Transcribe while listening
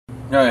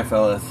Alright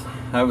fellas,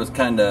 I was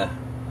kinda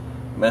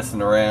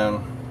messing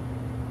around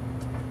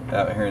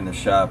out here in the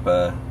shop,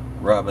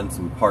 rubbing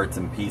some parts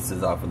and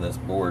pieces off of this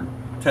board.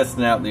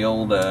 Testing out the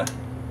old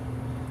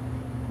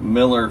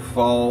Miller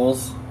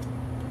Falls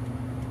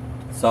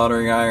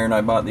soldering iron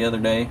I bought the other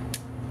day.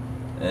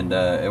 And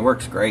it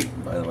works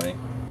great, by the way.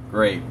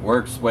 Great.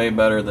 Works way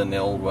better than the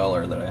old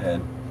Weller that I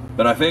had.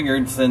 But I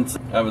figured since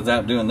I was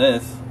out doing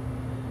this,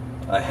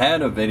 I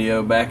had a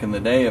video back in the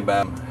day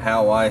about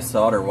how I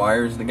solder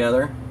wires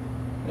together,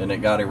 and it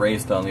got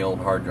erased on the old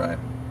hard drive.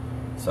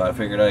 So I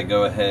figured I'd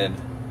go ahead,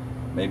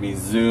 maybe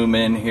zoom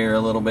in here a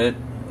little bit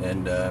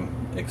and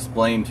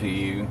explain to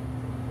you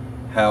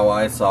how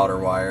I solder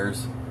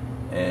wires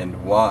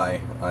and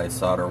why I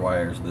solder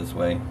wires this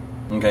way.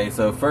 Okay,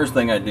 so first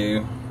thing I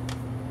do,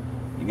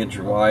 you get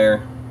your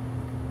wire.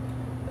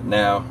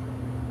 Now,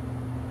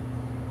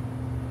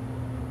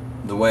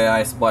 the way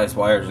I splice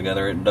wires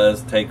together, it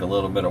does take a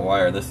little bit of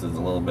wire. This is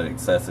a little bit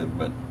excessive,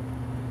 but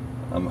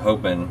I'm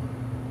hoping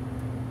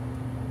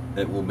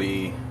it will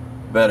be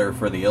better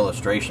for the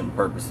illustration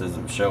purposes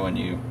of showing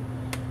you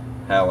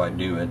how I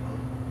do it.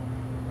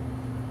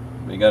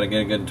 But you got to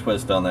get a good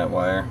twist on that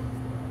wire.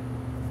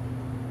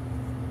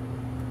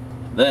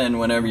 Then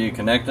whenever you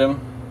connect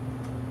them,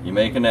 you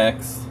make an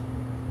X,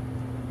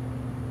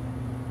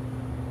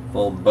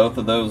 fold both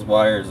of those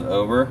wires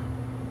over,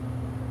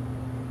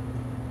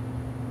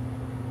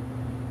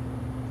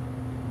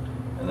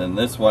 and then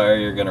this wire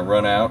you're going to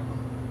run out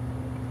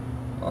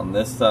on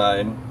this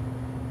side,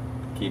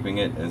 keeping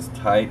it as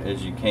tight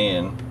as you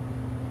can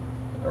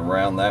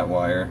around that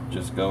wire,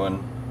 just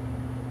going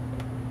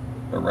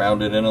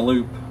around it in a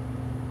loop.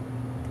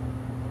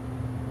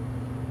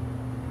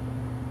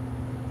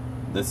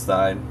 This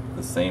side,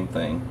 the same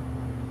thing.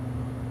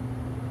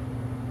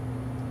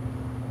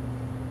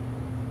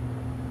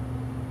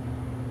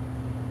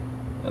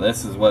 And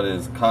this is what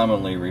is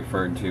commonly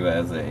referred to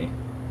as a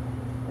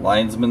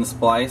linesman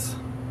splice.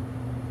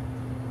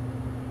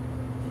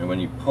 And when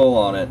you pull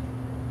on it,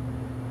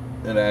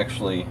 it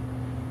actually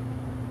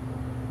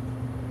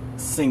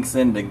sinks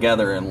in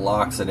together and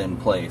locks it in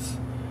place.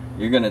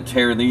 You're going to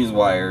tear these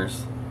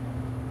wires,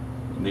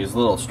 these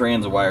little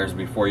strands of wires,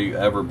 before you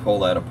ever pull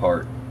that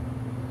apart.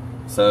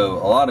 So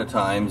a lot of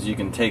times you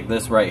can take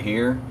this right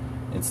here,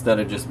 instead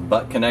of just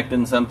butt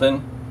connecting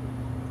something,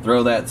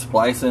 throw that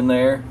splice in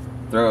there,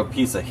 throw a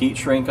piece of heat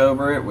shrink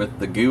over it with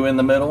the goo in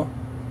the middle,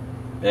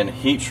 and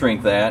heat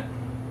shrink that,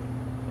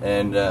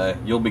 and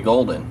you'll be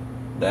golden.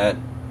 That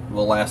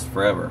will last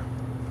forever.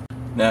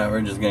 Now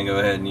we're just going to go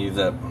ahead and use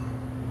up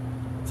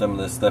some of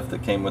this stuff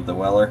that came with the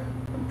Weller.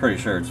 I'm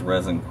pretty sure it's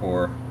resin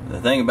core.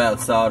 The thing about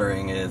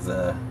soldering is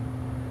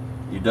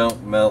you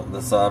don't melt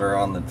the solder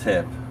on the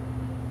tip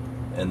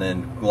and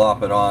then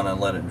glop it on and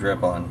let it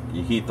drip on.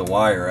 You heat the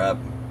wire up,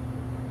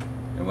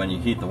 and when you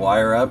heat the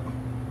wire up,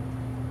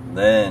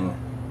 then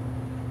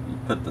you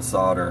put the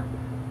solder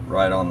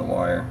right on the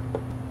wire.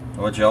 And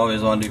what you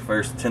always want to do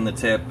first, tin the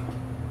tip,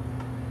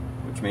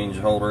 which means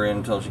you hold her in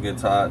until she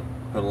gets hot,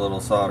 put a little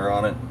solder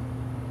on it,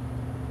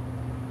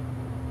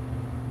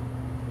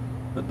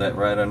 put that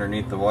right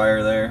underneath the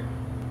wire there.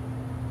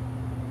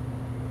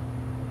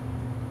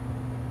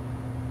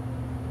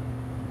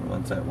 And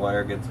once that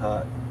wire gets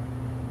hot,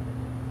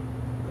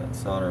 that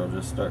solder will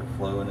just start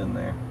flowing in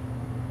there.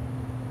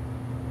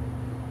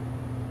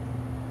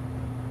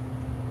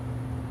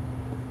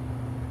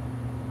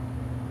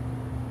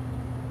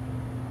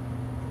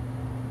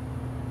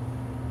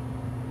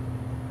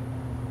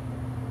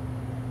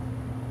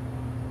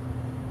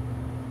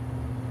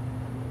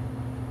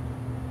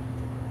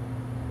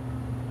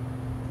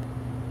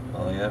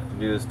 All you have to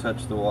do is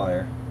touch the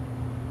wire.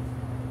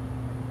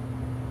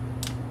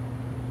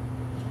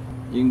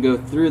 You can go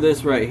through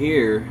this right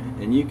here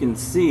and you can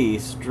see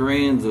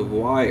strands of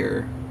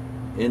wire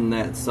in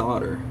that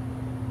solder.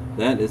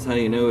 That is how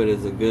you know it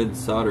is a good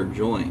solder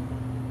joint.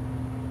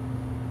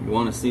 You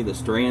want to see the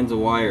strands of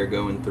wire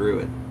going through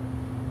it.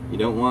 You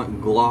don't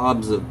want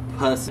globs of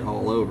pus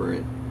all over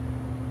it.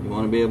 You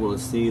want to be able to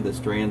see the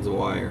strands of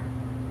wire.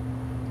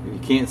 If you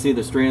can't see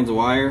the strands of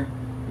wire,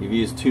 you've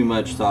used too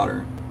much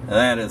solder. And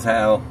that is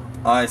how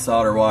I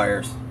solder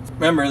wires.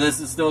 Remember, this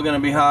is still going to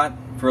be hot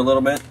for a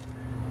little bit.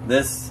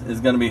 This is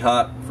going to be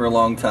hot for a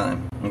long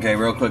time. Okay,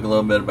 real quick, a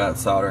little bit about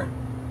solder.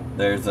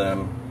 There's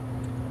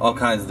all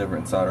kinds of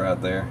different solder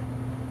out there.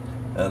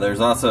 There's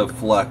also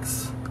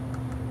flux.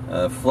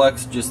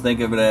 Flux, just think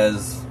of it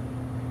as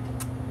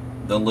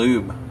the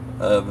lube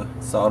of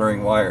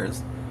soldering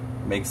wires.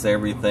 Makes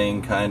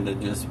everything kind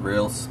of just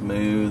real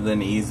smooth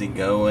and easy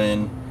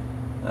going.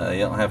 You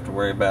don't have to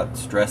worry about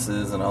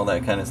stresses and all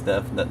that kind of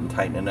stuff. Doesn't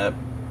tighten it up.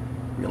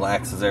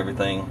 Relaxes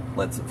everything,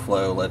 lets it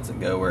flow, lets it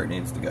go where it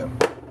needs to go.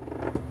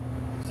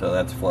 So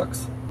that's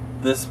flux.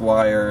 This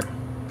wire,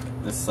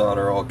 this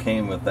solder all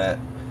came with that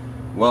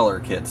Weller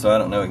kit, so I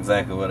don't know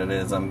exactly what it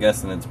is. I'm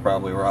guessing it's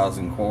probably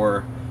rosin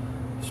core,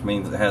 which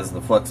means it has the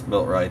flux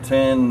built right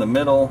in the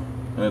middle,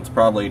 and it's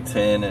probably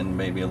tin and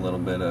maybe a little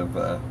bit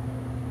of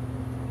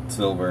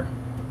silver.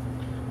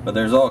 But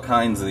there's all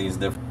kinds of these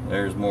different.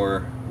 There's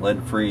more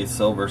lead-free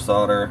silver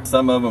solder.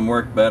 Some of them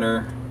work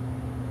better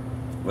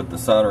with the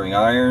soldering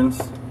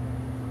irons,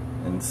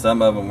 and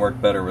some of them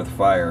work better with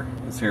fire.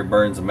 This here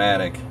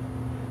Burns-O-Matic,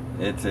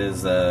 it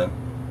is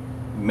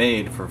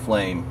made for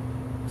flame.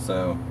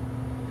 So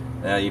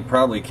now you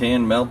probably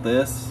can melt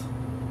this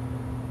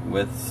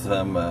with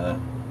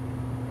some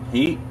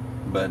heat,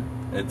 but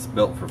it's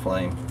built for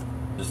flame.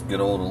 Just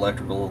good old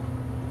electrical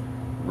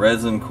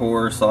resin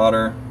core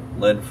solder,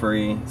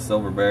 lead-free,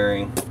 silver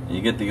bearing.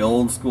 You get the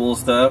old school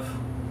stuff,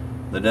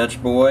 the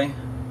Dutch boy.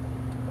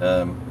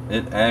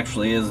 It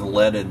actually is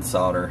leaded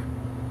solder.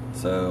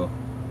 So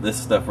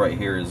this stuff right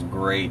here is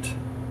great.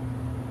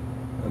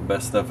 The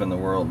best stuff in the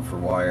world for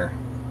wire.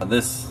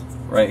 This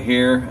right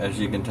here, as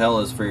you can tell,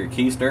 is for your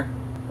keister.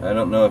 I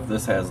don't know if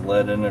this has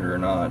lead in it or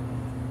not,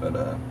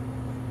 but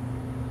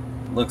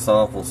looks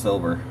awful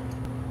silver.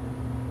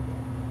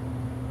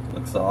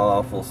 Looks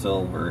awful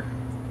silver.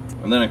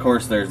 And then of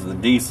course there's the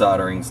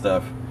desoldering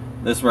stuff.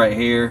 This right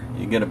here,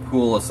 you get a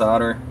pool of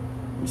solder,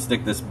 you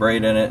stick this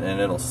braid in it and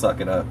it'll suck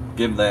it up.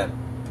 Give that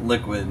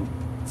liquid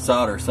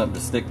solder something to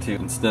stick to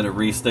instead of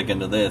re-sticking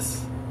to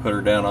this. Put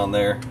her down on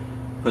there,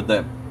 put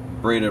that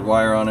braided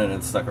wire on it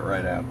and suck it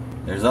right out.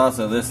 There's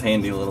also this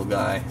handy little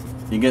guy.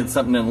 You get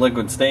something in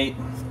liquid state,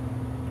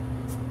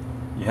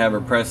 you have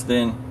her pressed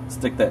in,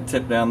 stick that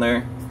tip down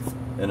there,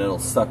 and it'll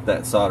suck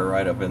that solder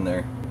right up in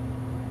there.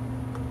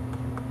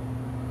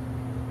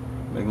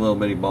 Make little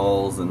bitty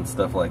balls and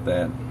stuff like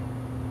that.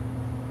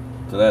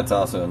 So that's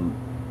also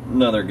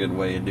another good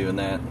way of doing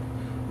that.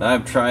 Now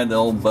I've tried the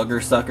old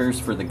bugger suckers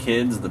for the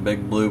kids, the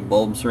big blue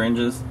bulb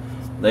syringes.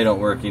 They don't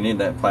work. You need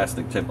that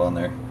plastic tip on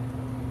there.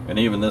 And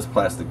even this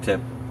plastic tip,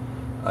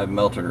 I've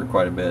melted her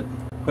quite a bit.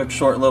 Quick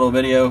short little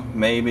video,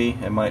 maybe.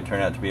 It might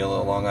turn out to be a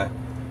little long. I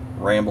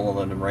ramble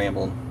and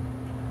ramble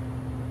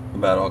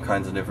about all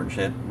kinds of different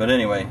shit. But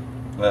anyway,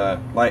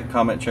 like,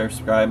 comment, share,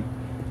 subscribe.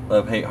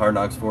 Love, hate,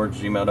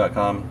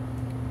 hardknocksforge@gmail.com.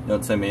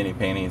 Don't send me any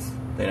panties.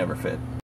 They never fit.